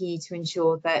and continue to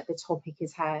ensure that the topic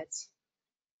is heard.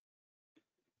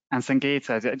 And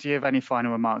Sangeeta, do you have any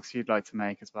final remarks you'd like to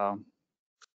make as well?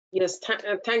 Yes,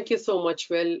 thank you so much,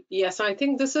 Will. Yes, I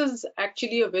think this is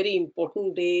actually a very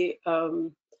important day.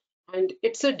 And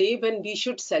it's a day when we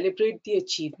should celebrate the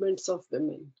achievements of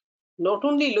women. Not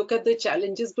only look at the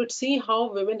challenges, but see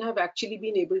how women have actually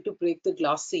been able to break the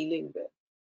glass ceiling there.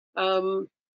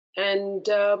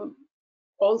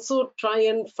 Also try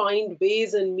and find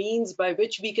ways and means by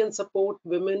which we can support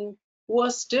women who are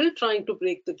still trying to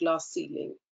break the glass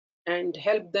ceiling and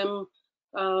help them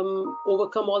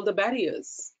overcome all the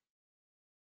barriers.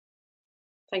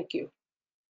 Thank you.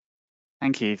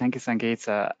 Thank you,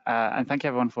 Sangeeta, and thank you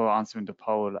everyone for answering the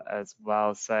poll as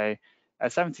well. So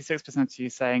 76% of you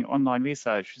saying online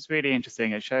research is really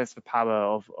interesting. It shows the power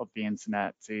of the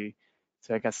internet to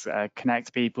I guess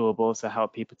connect people, but also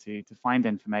help people to find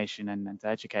information and to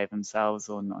educate themselves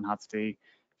on how to do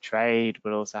trade,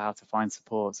 but also how to find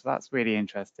support. So that's really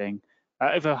interesting.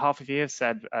 Over half of you have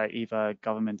said either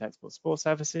government export support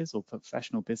services or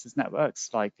professional business networks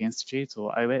like the Institute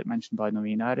or OIT mentioned by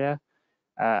Noreen earlier.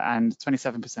 And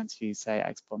 27% of you say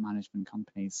export management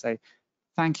companies. So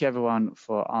thank you everyone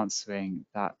for answering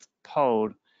that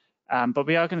poll. But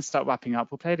we are going to start wrapping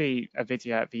up. We'll play a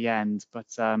video at the end, but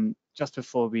just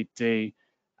before we do,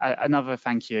 another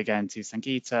thank you again to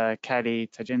Sangeeta, Kelly,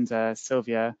 Tajinder,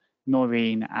 Sylvia,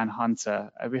 Noreen and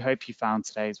Hunter. We hope you found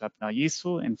today's webinar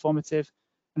useful, informative,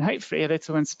 and hopefully a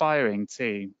little inspiring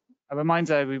too. A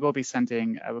reminder, we will be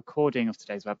sending a recording of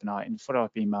today's webinar in the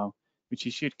follow-up email, which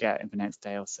you should get in the next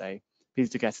day or so. Please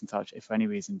do get in touch if for any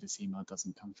reason this email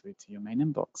doesn't come through to your main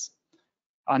inbox.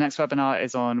 Our next webinar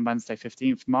is on Wednesday,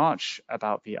 15th March,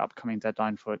 about the upcoming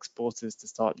deadline for exporters to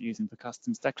start using the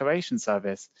customs declaration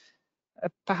service.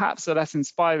 Perhaps a less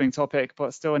inspiring topic,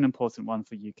 but still an important one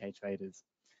for UK traders.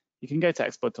 You can go to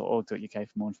export.org.uk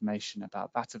for more information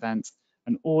about that event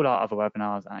and all our other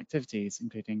webinars and activities,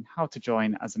 including how to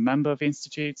join as a member of the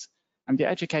Institute and the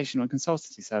educational and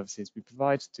consultancy services we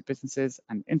provide to businesses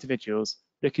and individuals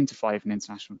looking to thrive in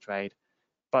international trade.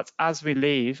 But as we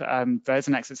leave, there's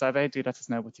an exit survey. Do let us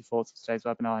know what you thought of today's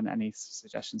webinar and any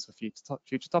suggestions for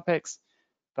future topics.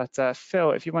 But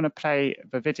Phil, if you want to play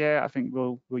the video, I think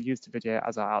we'll use the video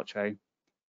as our outro.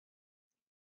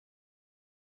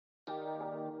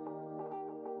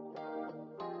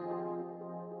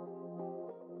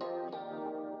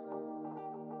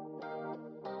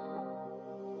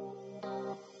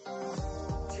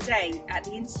 Today, at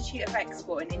the Institute of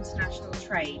Export and International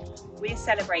Trade, we're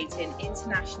celebrating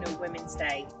International Women's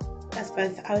Day. As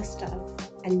both our staff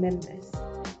and members.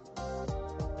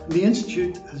 The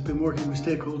Institute has been working with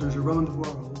stakeholders around the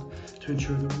world to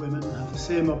ensure that women have the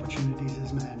same opportunities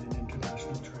as men in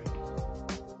international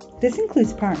trade. This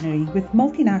includes partnering with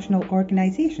multinational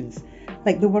organisations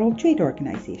like the World Trade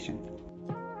Organization,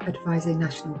 advising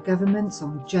national governments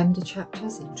on gender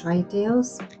chapters in trade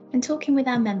deals, and talking with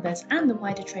our members and the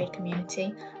wider trade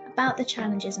community about the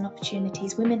challenges and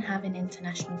opportunities women have in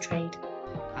international trade.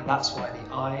 And that's why the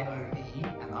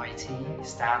IOE and IT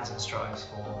stands and strives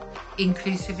for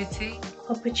inclusivity,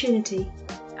 opportunity,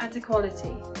 and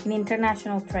equality in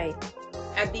international trade.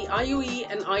 At the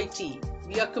IOE and IT,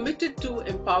 we are committed to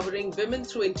empowering women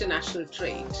through international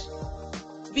trade.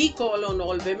 We call on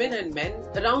all women and men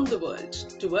around the world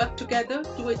to work together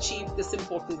to achieve this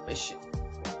important mission.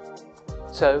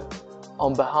 So,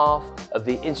 on behalf of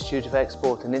the Institute of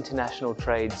Export and International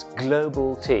Trade's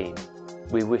global team,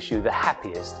 we wish you the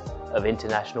happiest of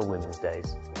International Women's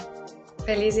Days.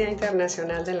 Feliz Día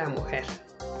Internacional de la Mujer.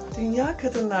 Dünya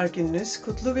Kadınlar Gününüz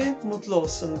kutlu ve mutlu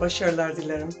olsun. Başarılar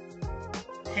dilerim.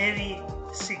 Heri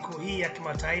siku hii ya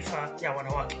kimataifa ya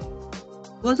wanawake.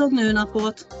 Boldog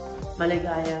nőnapot!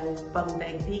 Maligayang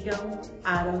pagdaigdigang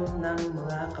araw ng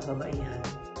mga kababaihan.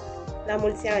 La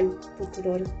mulți ani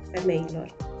tuturor femeilor.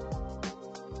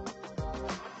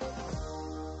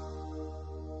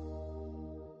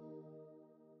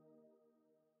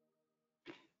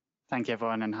 Thank you,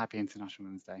 everyone, and happy International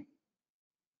Women's Day.